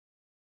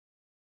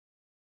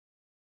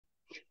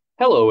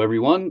Hello,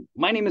 everyone.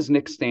 My name is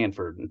Nick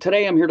Stanford, and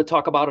today I'm here to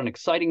talk about an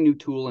exciting new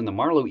tool in the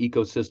Marlowe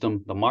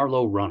ecosystem, the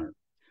Marlowe Runner.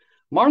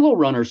 Marlowe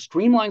Runner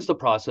streamlines the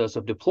process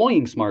of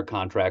deploying smart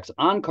contracts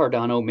on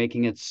Cardano,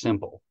 making it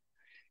simple.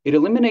 It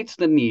eliminates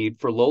the need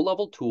for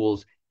low-level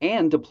tools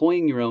and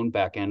deploying your own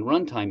back-end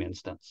runtime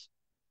instance.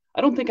 I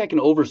don't think I can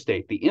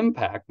overstate the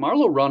impact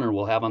Marlowe Runner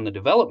will have on the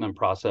development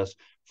process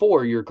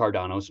for your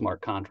Cardano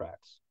smart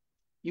contracts.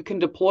 You can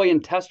deploy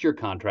and test your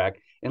contract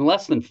in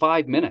less than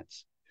 5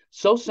 minutes.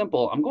 So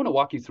simple, I'm going to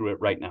walk you through it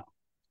right now.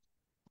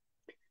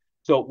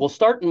 So we'll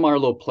start in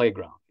Marlowe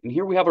Playground. And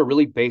here we have a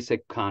really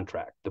basic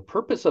contract. The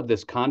purpose of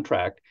this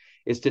contract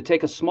is to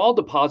take a small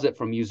deposit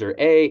from user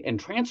A and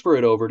transfer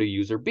it over to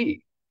user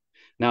B.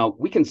 Now,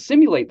 we can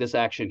simulate this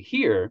action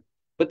here,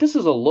 but this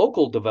is a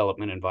local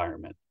development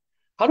environment.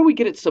 How do we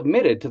get it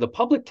submitted to the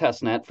public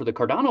testnet for the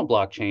Cardano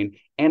blockchain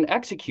and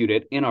execute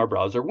it in our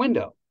browser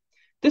window?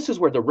 This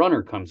is where the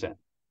runner comes in.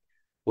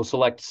 We'll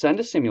select Send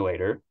to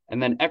Simulator and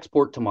then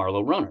Export to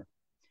Marlowe Runner.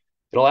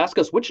 It'll ask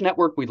us which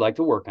network we'd like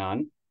to work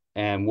on,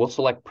 and we'll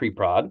select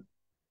Preprod.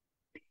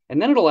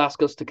 And then it'll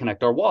ask us to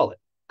connect our wallet.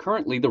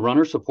 Currently, the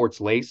runner supports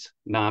Lace,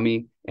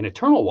 Nami, and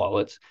Eternal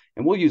wallets,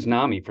 and we'll use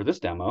Nami for this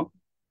demo.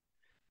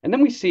 And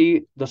then we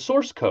see the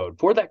source code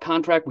for that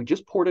contract we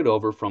just ported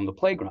over from the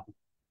Playground.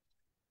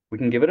 We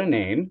can give it a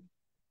name,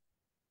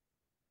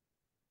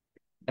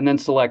 and then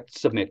select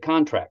Submit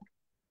Contract.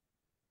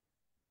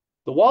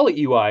 The wallet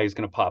UI is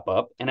going to pop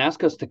up and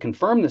ask us to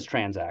confirm this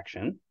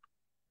transaction.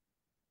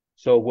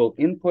 So we'll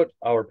input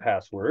our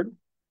password,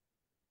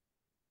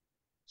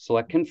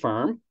 select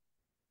confirm.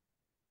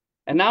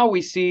 And now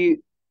we see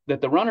that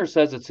the runner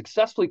says it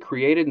successfully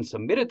created and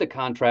submitted the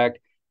contract,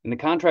 and the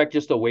contract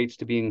just awaits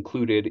to be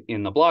included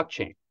in the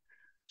blockchain.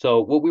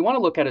 So what we want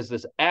to look at is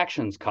this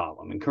actions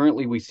column. And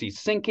currently we see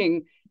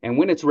syncing, and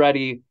when it's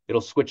ready, it'll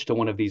switch to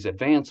one of these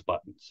advanced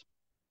buttons.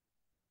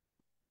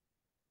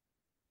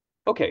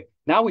 Okay,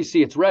 now we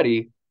see it's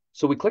ready,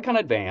 so we click on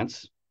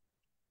Advance,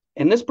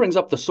 and this brings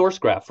up the source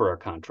graph for our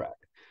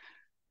contract.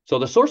 So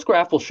the source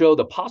graph will show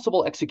the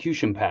possible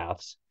execution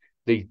paths.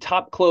 The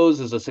top close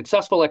is a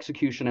successful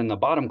execution, and the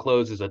bottom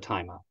close is a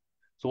timeout.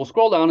 So we'll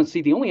scroll down and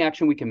see the only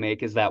action we can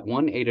make is that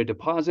one ADA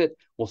deposit.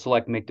 We'll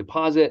select Make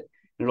Deposit,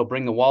 and it'll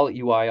bring the wallet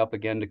UI up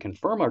again to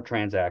confirm our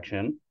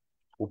transaction.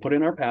 We'll put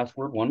in our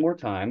password one more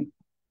time,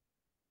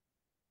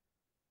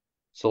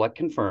 select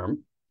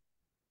Confirm.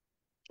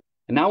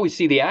 And now we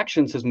see the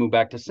actions has moved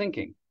back to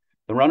syncing.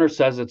 The runner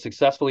says it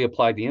successfully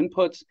applied the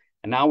inputs,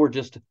 and now we're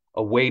just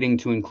awaiting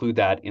to include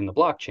that in the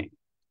blockchain.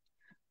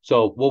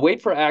 So we'll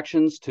wait for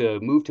actions to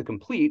move to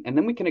complete, and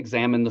then we can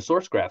examine the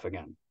source graph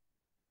again.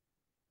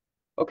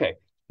 Okay,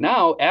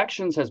 now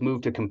actions has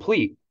moved to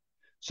complete.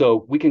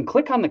 So we can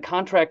click on the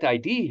contract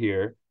ID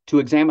here to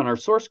examine our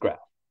source graph.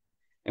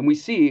 And we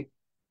see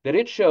that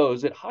it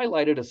shows it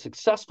highlighted a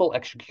successful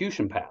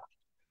execution path.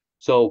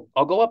 So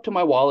I'll go up to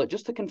my wallet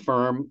just to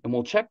confirm, and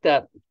we'll check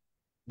that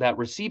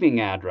receiving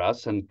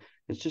address, and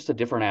it's just a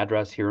different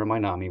address here in my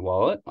Nami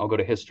wallet. I'll go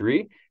to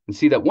history and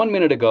see that 1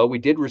 minute ago, we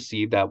did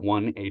receive that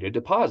one ADA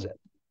deposit.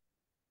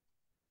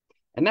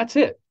 And that's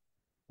it.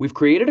 We've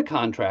created a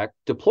contract,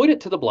 deployed it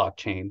to the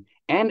blockchain,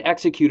 and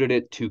executed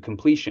it to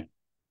completion.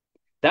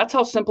 That's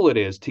how simple it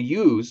is to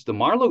use the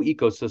Marlowe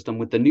ecosystem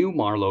with the new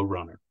Marlowe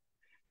Runner.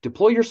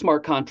 Deploy your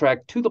smart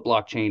contract to the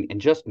blockchain in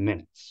just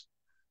minutes.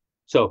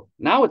 So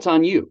now it's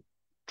on you.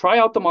 Try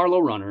out the Marlowe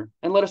Runner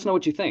and let us know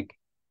what you think.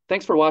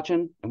 Thanks for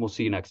watching, and we'll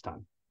see you next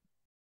time.